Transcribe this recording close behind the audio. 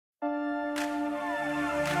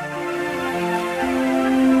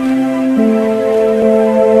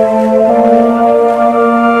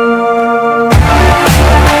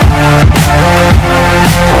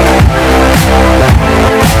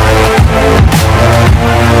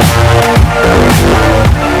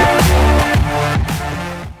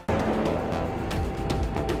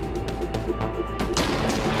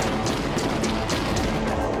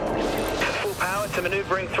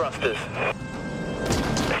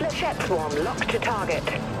Flechette swarm locked to target.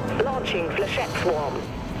 Launching Flechette swarm.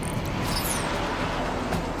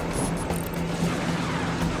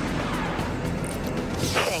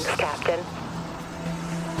 Thanks, Captain.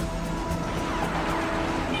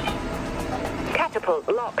 Catapult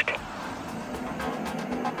locked.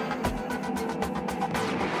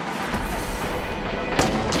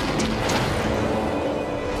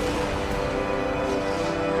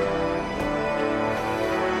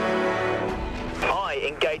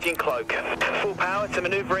 Engaging cloak. Full power to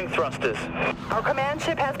maneuvering thrusters. Our command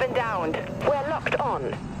ship has been downed. We're locked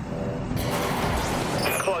on.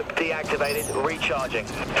 Cloak deactivated. Recharging.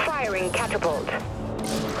 Firing catapult.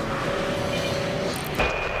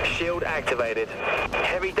 Shield activated.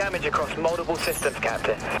 Heavy damage across multiple systems,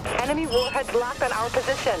 Captain. Enemy warheads locked on our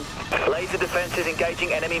position. Laser defenses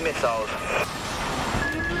engaging enemy missiles.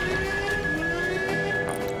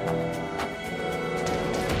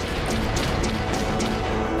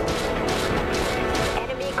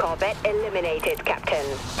 Corvette eliminated, Captain.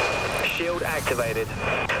 Shield activated.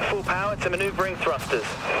 Full power to maneuvering thrusters.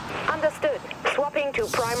 Understood. Swapping to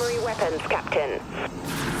primary weapons, Captain.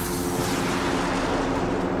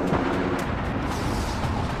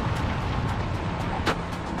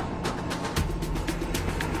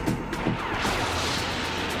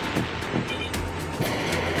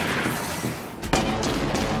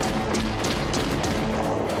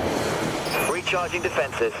 Recharging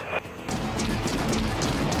defenses.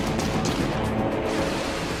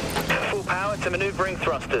 Power to maneuvering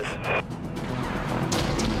thrusters.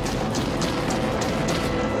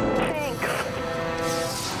 Thanks.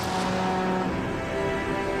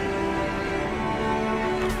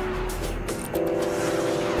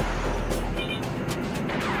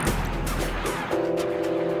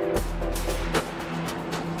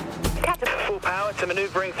 Full power to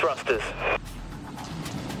maneuvering thrusters.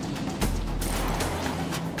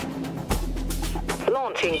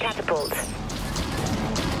 Launching catapult.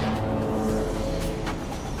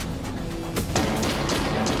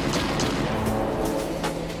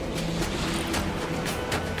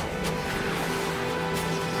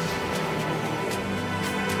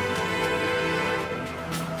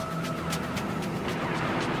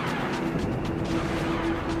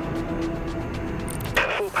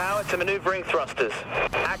 Power to maneuvering thrusters.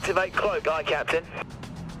 Activate cloak, aye, Captain.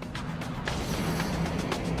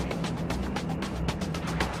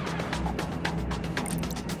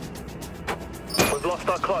 We've lost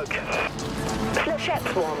our cloak.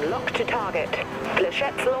 Flechette swarm locked to target.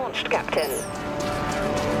 Flechettes launched, Captain.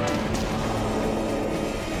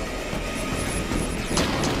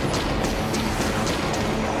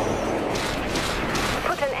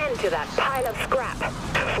 Put an end to that pile of scrap.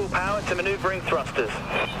 Full power to maneuvering thrusters.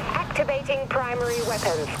 Activating primary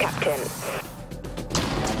weapons, Captain.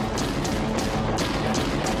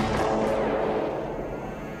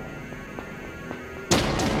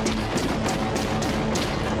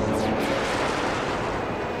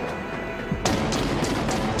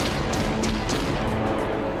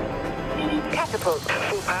 Catapult.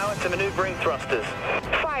 Full power to maneuvering thrusters.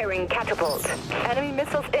 Firing catapult. Enemy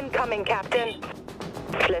missiles incoming, Captain.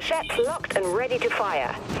 Flechettes locked and ready to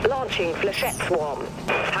fire. Launching Flechette swarm.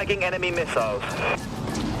 Tagging enemy missiles.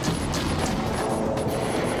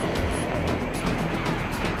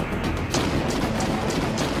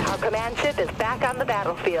 Our command ship is back on the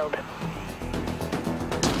battlefield.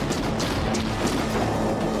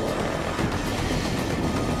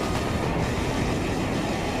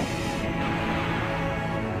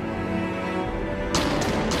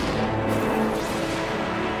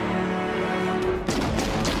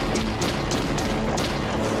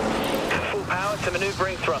 To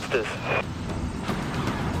maneuvering thrusters.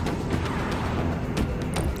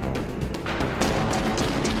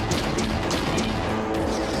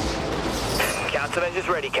 Countermeasures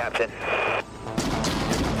ready, Captain.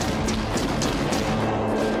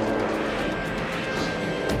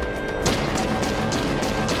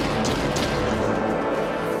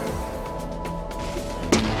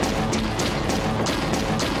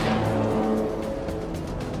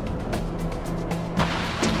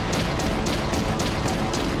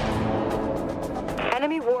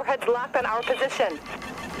 Enemy warheads locked on our position.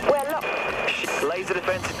 We're locked. Laser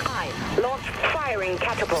defense. Aye. Launch firing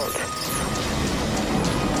catapult.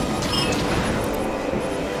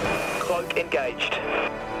 Cloak engaged.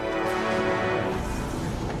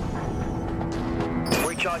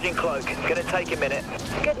 Recharging cloak. Gonna take a minute.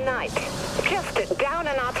 Good night. Just down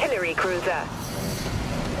an artillery cruiser.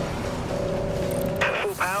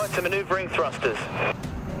 Full power to maneuvering thrusters.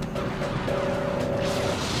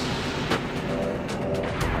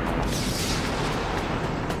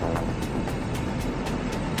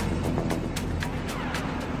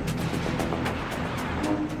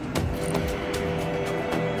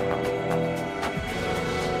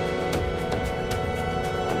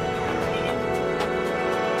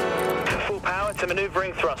 to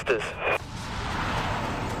maneuvering thrusters.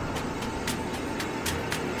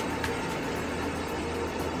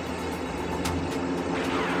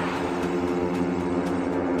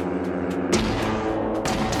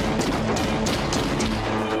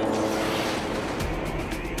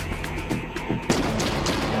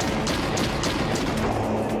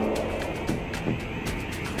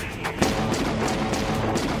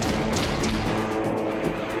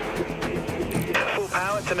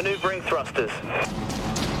 To maneuvering thrusters.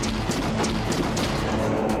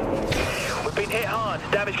 We've been hit hard.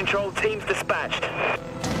 Damage control teams dispatched.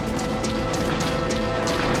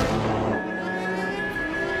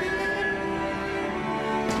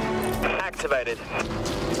 Activated.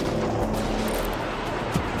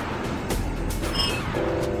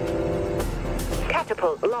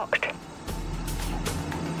 Catapult locked.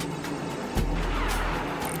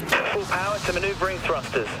 Full power to maneuvering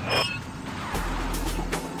thrusters.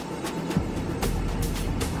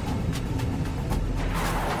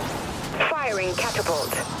 Firing catapult.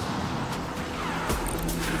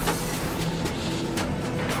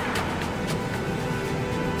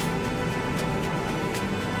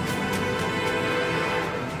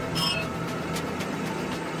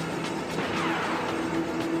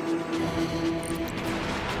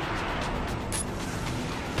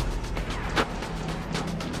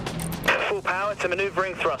 Full power to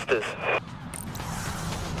maneuvering thrusters.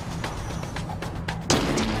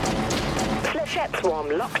 Flechette swarm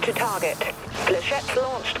locked to target. Flechettes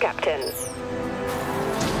launched, Captain.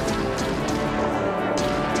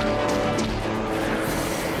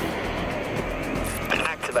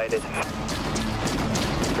 Activated.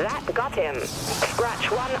 That got him.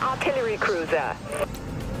 Scratch one artillery cruiser.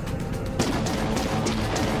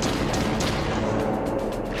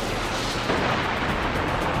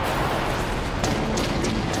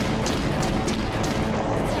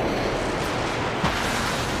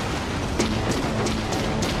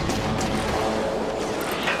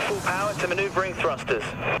 To maneuvering thrusters.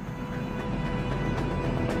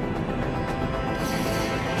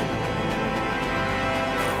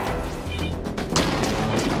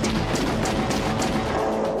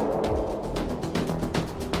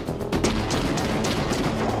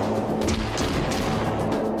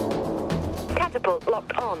 Catapult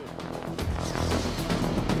locked on.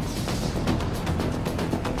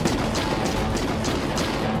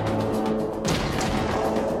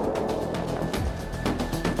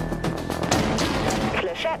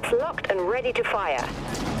 Flechettes locked and ready to fire.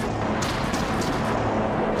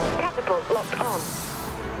 Catapult locked on.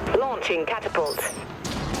 Launching catapult.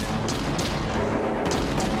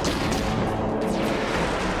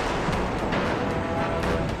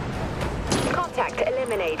 Contact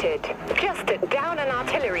eliminated. Just down an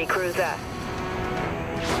artillery cruiser.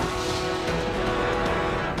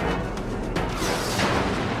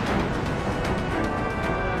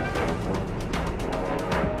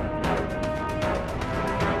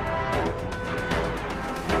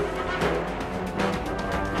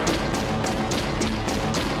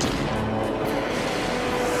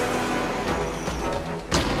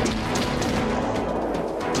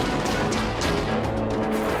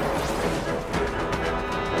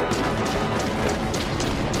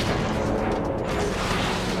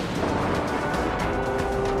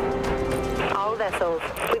 Vessels.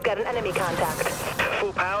 We've got an enemy contact.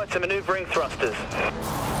 Full power to maneuvering thrusters.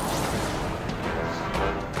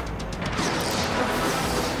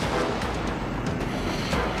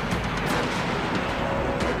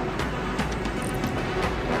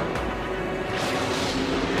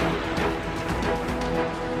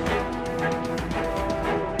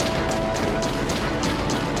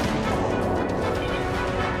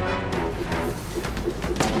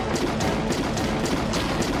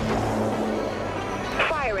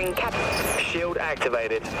 Shield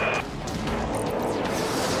activated.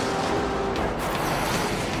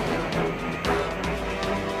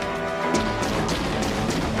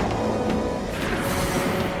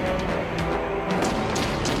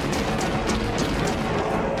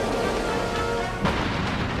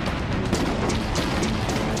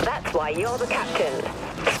 That's why you're the captain.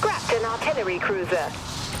 Scrapped an artillery cruiser.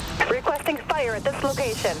 Requesting fire at this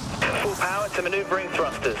location. Full power to maneuvering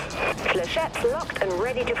thrusters. Flechettes locked and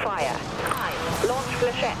ready to fire. Aye. Launch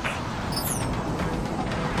flechettes.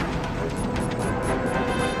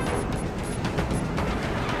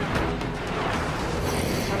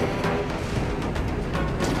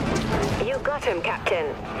 You got him,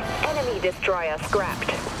 Captain. Enemy destroyer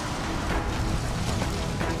scrapped.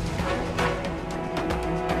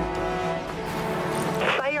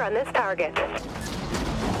 Fire on this target.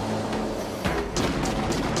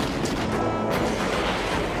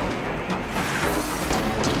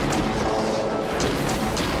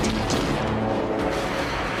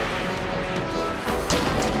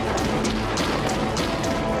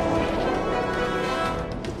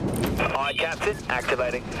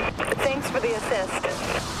 activating. Thanks for the assist.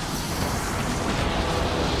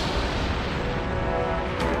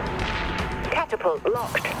 Catapult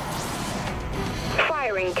locked.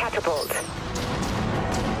 Firing catapult.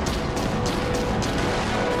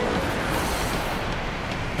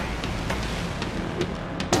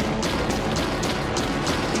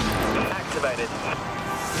 Activated.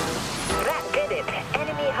 That did it.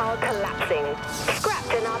 Enemy hull collapsing.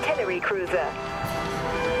 Scrapped an artillery cruiser.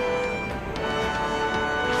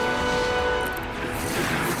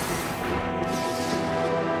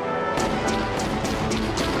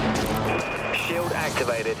 Shield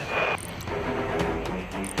activated.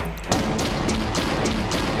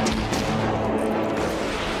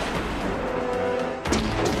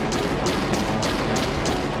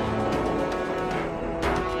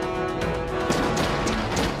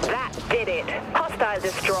 That did it. Hostile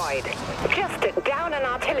destroyed. Just took down an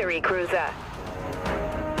artillery cruiser.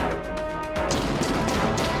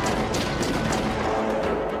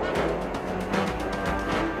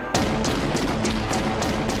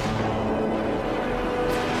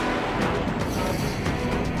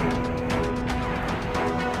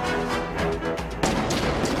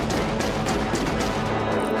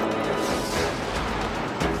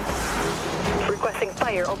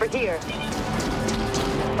 Fire over here.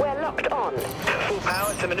 We're locked on. Full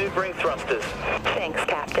power to maneuvering thrusters. Thanks,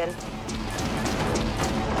 Captain.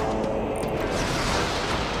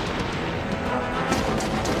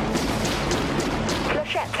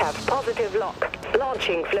 Flechettes have positive lock.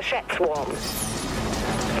 Launching flechette swarm.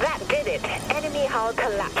 That did it. Enemy hull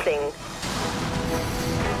collapsing.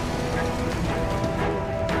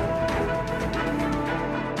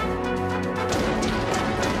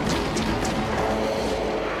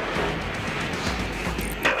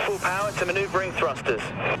 Power to maneuvering thrusters.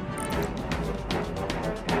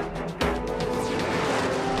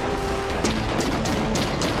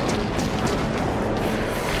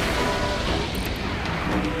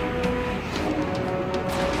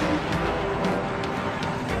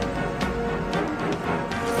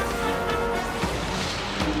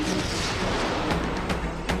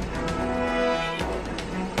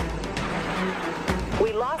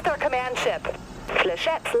 We lost our command ship.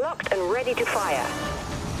 Flechettes locked and ready to fire.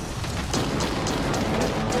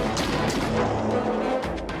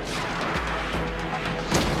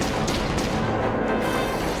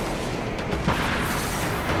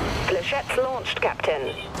 Flechettes launched,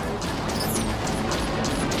 Captain.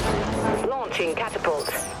 Launching catapult.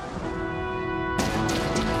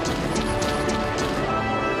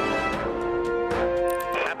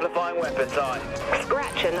 Amplifying weapons eye.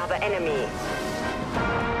 Scratch another enemy.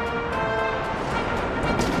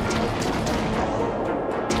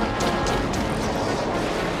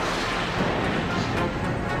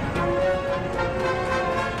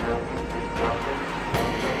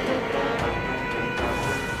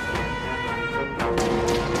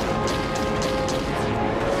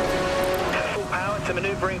 To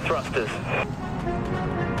maneuvering thrusters.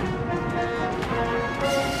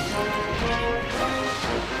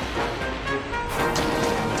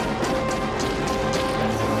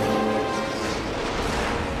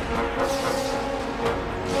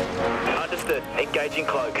 Understood. Engaging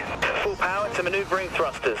cloak. Full power to maneuvering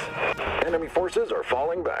thrusters. Enemy forces are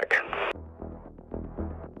falling back.